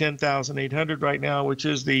trading at 10,800 right now, which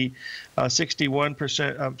is the 78%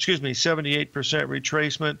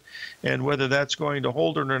 retracement. And whether that's going to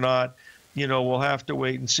hold it or not, we'll have to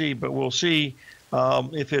wait and see. But we'll see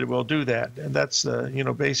if it will do that. And that's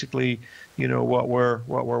basically what we're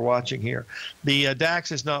watching here. The DAX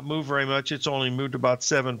has not moved very much. It's only moved about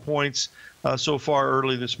 7 points so far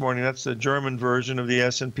early this morning. That's the German version of the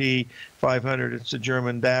S&P 500. It's the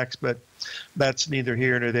German DAX, but that's neither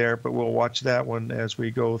here nor there. But we'll watch that one as we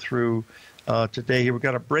go through today. Here we've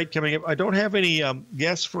got a break coming up. I don't have any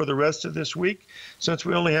guests for the rest of this week since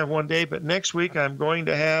we only have one day. But next week I'm going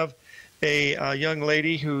to have a young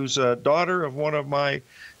lady who's a daughter of one of my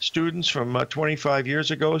students from 25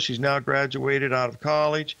 years ago. She's now graduated out of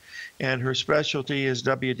college, and her specialty is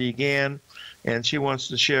WD Gann, and she wants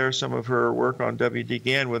to share some of her work on WD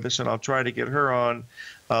Gann with us, and I'll try to get her on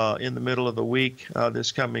in the middle of the week,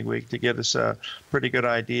 this coming week, to get us a pretty good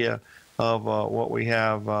idea of what we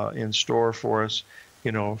have in store for us,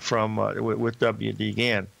 from with WD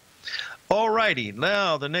Gann. All righty.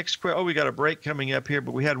 Now, the next question. We got a break coming up here,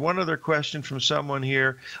 but we had one other question from someone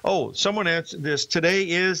here. Someone answered this. Today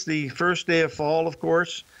is the first day of fall, of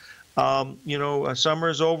course.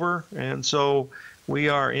 Summer's over, and so we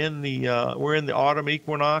are in the autumn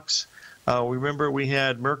equinox. Remember, we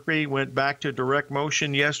had Mercury went back to direct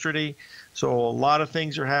motion yesterday. So a lot of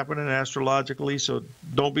things are happening astrologically. So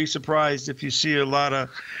don't be surprised if you see a lot of,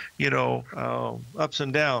 ups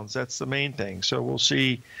and downs. That's the main thing. So we'll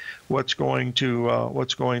see what's going to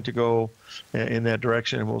go in that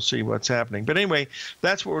direction, and we'll see what's happening. But anyway,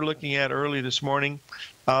 that's what we're looking at early this morning.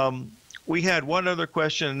 We had one other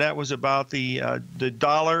question, and that was about the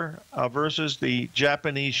dollar versus the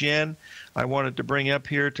Japanese yen. I wanted to bring up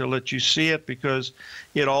here to let you see it, because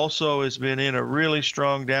it also has been in a really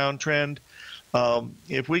strong downtrend.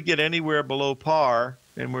 If we get anywhere below par,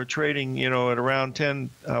 and we're trading, at around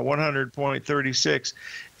 100.36,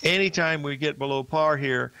 anytime we get below par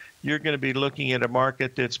here, you're going to be looking at a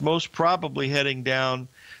market that's most probably heading down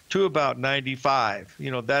to about 95.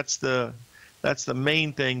 That's the That's the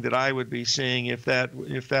main thing that I would be seeing if that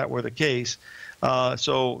were the case.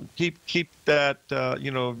 So keep that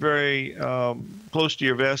very close to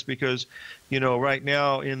your vest, because right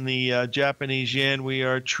now in the Japanese yen we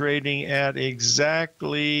are trading at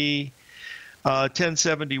exactly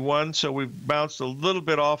 1071. So we've bounced a little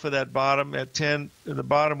bit off of that bottom at 10. The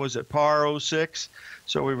bottom was at par 06,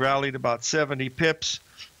 so we rallied about 70 pips.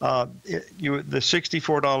 The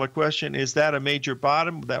 $64 question, is that a major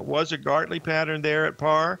bottom? That was a Gartley pattern there at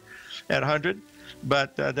par at 100.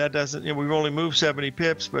 But that doesn't, we've only moved 70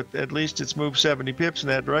 pips, but at least it's moved 70 pips in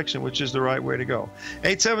that direction, which is the right way to go.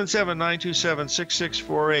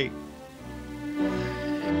 877-927-6648.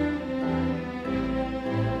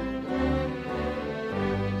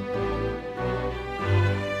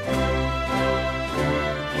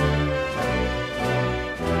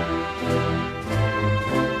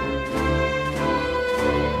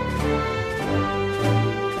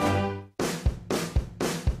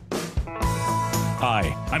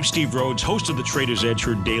 Hi, I'm Steve Rhodes, host of the Trader's Edge,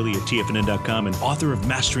 heard daily at TFNN.com and author of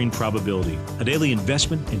Mastering Probability, a daily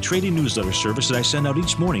investment and trading newsletter service that I send out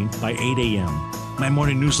each morning by 8 a.m. My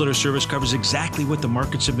morning newsletter service covers exactly what the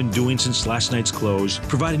markets have been doing since last night's close,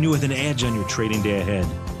 providing you with an edge on your trading day ahead.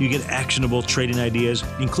 You get actionable trading ideas,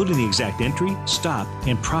 including the exact entry, stop,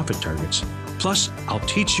 and profit targets. Plus, I'll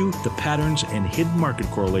teach you the patterns and hidden market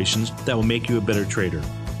correlations that will make you a better trader.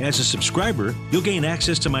 As a subscriber, you'll gain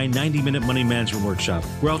access to my 90-minute money management workshop,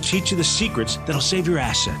 where I'll teach you the secrets that'll save your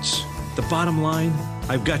assets. The bottom line,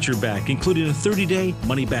 I've got your back, including a 30-day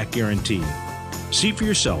money-back guarantee. See for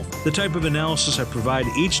yourself the type of analysis I provide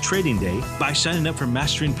each trading day by signing up for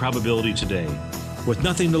Mastering Probability today. With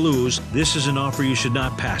nothing to lose, this is an offer you should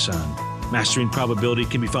not pass on. Mastering Probability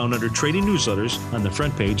can be found under Trading Newsletters on the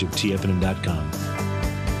front page of TFNN.com.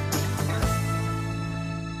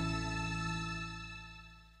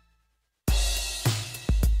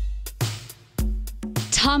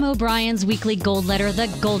 Tom O'Brien's weekly gold letter, The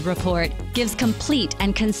Gold Report, gives complete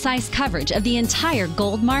and concise coverage of the entire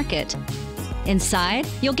gold market. Inside,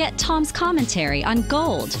 you'll get Tom's commentary on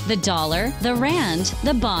gold, the dollar, the rand,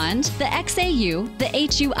 the bond, the XAU, the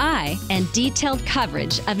HUI, and detailed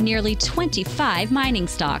coverage of nearly 25 mining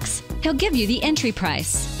stocks. He'll give you the entry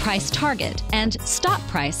price, price target, and stop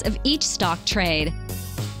price of each stock trade.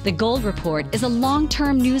 The Gold Report is a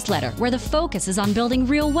long-term newsletter where the focus is on building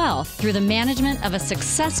real wealth through the management of a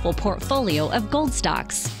successful portfolio of gold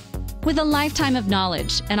stocks. With a lifetime of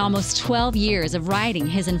knowledge and almost 12 years of writing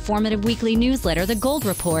his informative weekly newsletter, The Gold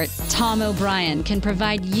Report, Tom O'Brien can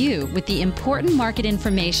provide you with the important market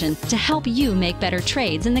information to help you make better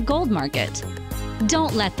trades in the gold market.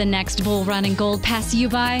 Don't let the next bull run in gold pass you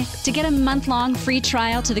by. To get a month-long free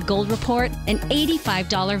trial to The Gold Report, an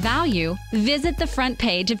 $85 value, visit the front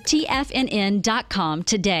page of TFNN.com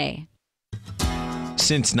today.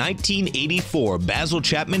 Since 1984, Basil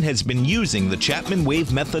Chapman has been using the Chapman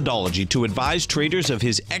Wave methodology to advise traders of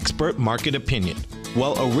his expert market opinion.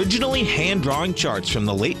 While originally hand-drawing charts from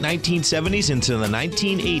the late 1970s into the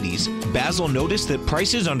 1980s, Basil noticed that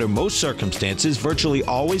prices under most circumstances virtually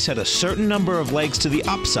always had a certain number of legs to the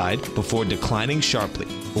upside before declining sharply.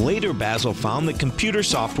 Later, Basil found that computer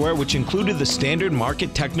software, which included the standard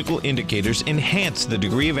market technical indicators, enhanced the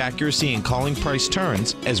degree of accuracy in calling price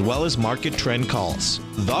turns, as well as market trend calls.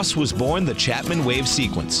 Thus was born the Chapman Wave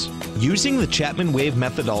sequence. Using the Chapman Wave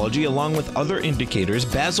methodology along with other indicators,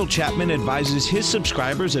 Basil Chapman advises his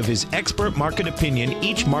subscribers of his expert market opinion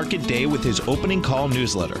each market day with his opening call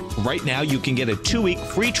newsletter. Right now, you can get a 2-week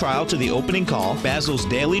free trial to the opening call, Basil's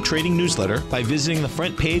daily trading newsletter, by visiting the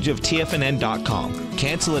front page of TFNN.com.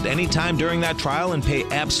 Cancel at any time during that trial and pay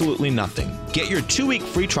absolutely nothing. Get your 2-week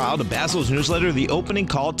free trial to Basil's newsletter, The Opening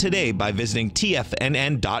Call, today by visiting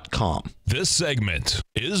TFNN.com. This segment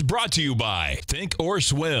is brought to you by Think or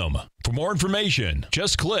Swim. For more information,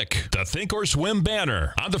 just click the Think or Swim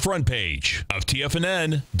banner on the front page of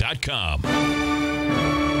TFNN.com.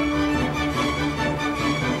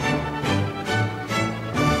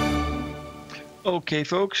 Okay,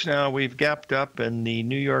 folks, now we've gapped up in the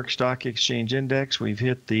New York Stock Exchange Index. We've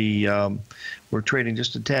hit the, we're trading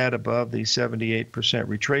just a tad above the 78%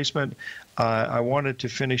 retracement. I wanted to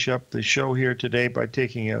finish up the show here today by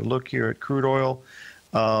taking a look here at crude oil.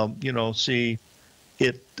 See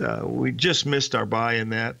it, we just missed our buy in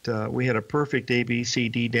that. We had a perfect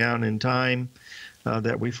ABCD down in time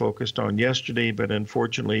that we focused on yesterday, but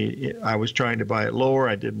unfortunately I was trying to buy it lower.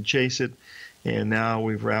 I didn't chase it, and now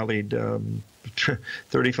we've rallied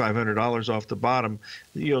 $3,500 off the bottom.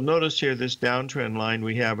 You'll notice here this downtrend line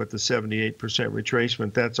we have at the 78%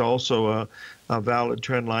 retracement. That's also a valid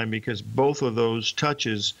trend line because both of those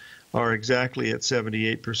touches are exactly at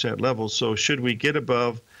 78% levels. So should we get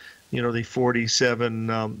above, the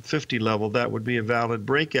 47.50 level, that would be a valid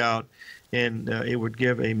breakout, and it would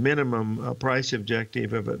give a minimum price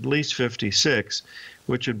objective of at least 56,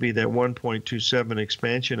 which would be that 1.27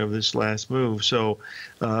 expansion of this last move. So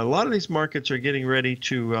a lot of these markets are getting ready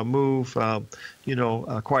to move,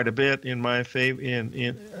 quite a bit in my favor.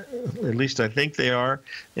 At least I think they are,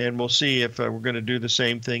 and we'll see if we're going to do the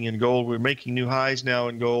same thing in gold. We're making new highs now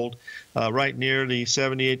in gold, right near the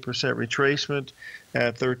 78% retracement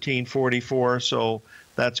at 1344. So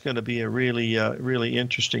that's going to be a really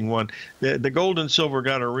interesting one. The gold and silver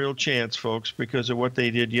got a real chance, folks, because of what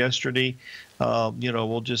they did yesterday.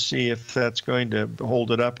 We'll just see if that's going to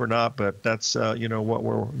hold it up or not. But that's what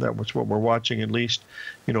we're watching, at least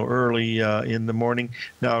early in the morning.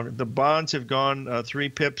 Now the bonds have gone 3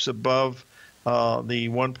 pips above the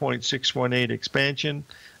 1.618 expansion.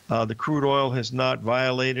 The crude oil has not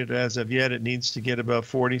violated as of yet. It needs to get above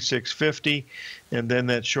 46.50, and then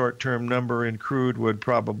that short-term number in crude would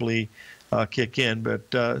probably kick in. But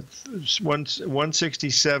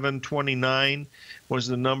 167.29 was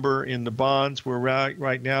the number in the bonds. We're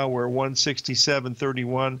right now we're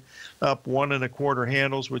 167.31, up 1 1/4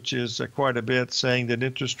 handles, which is quite a bit, saying that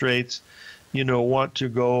interest rates, want to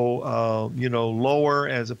go, lower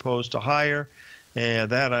as opposed to higher. And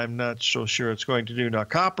that I'm not so sure it's going to do. Now,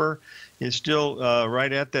 copper is still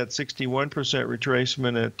right at that 61%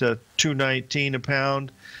 retracement at $2.19 a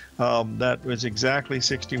pound. That was exactly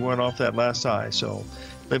 61 off that last high. So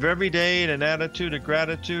live every day in an attitude of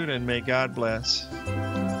gratitude, and may God bless.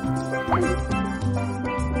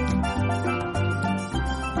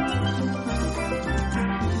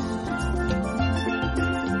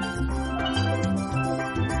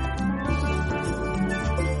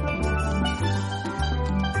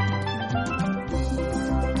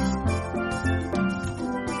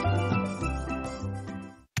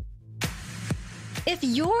 If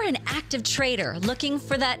you're an active trader looking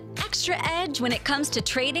for that extra edge when it comes to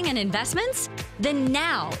trading and investments, then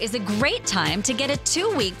now is a great time to get a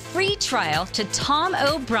 2-week free trial to Tom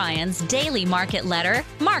O'Brien's daily market letter,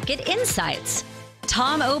 Market Insights.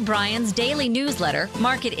 Tom O'Brien's daily newsletter,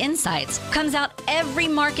 Market Insights, comes out every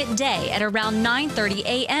market day at around 9:30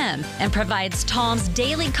 a.m. and provides Tom's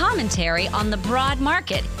daily commentary on the broad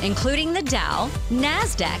market, including the Dow,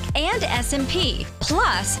 NASDAQ, and S&P,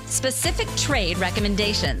 plus specific trade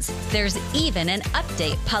recommendations. There's even an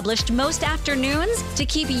update published most afternoons to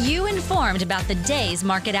keep you informed about the day's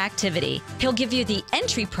market activity. He'll give you the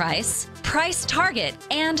entry price, price target,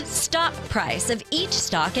 and stop price of each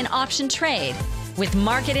stock and option trade. With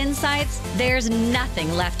Market Insights, there's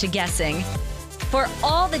nothing left to guessing. For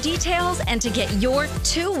all the details and to get your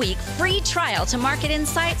 2-week free trial to Market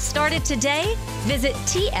Insights started today, visit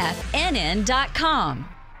TFNN.com.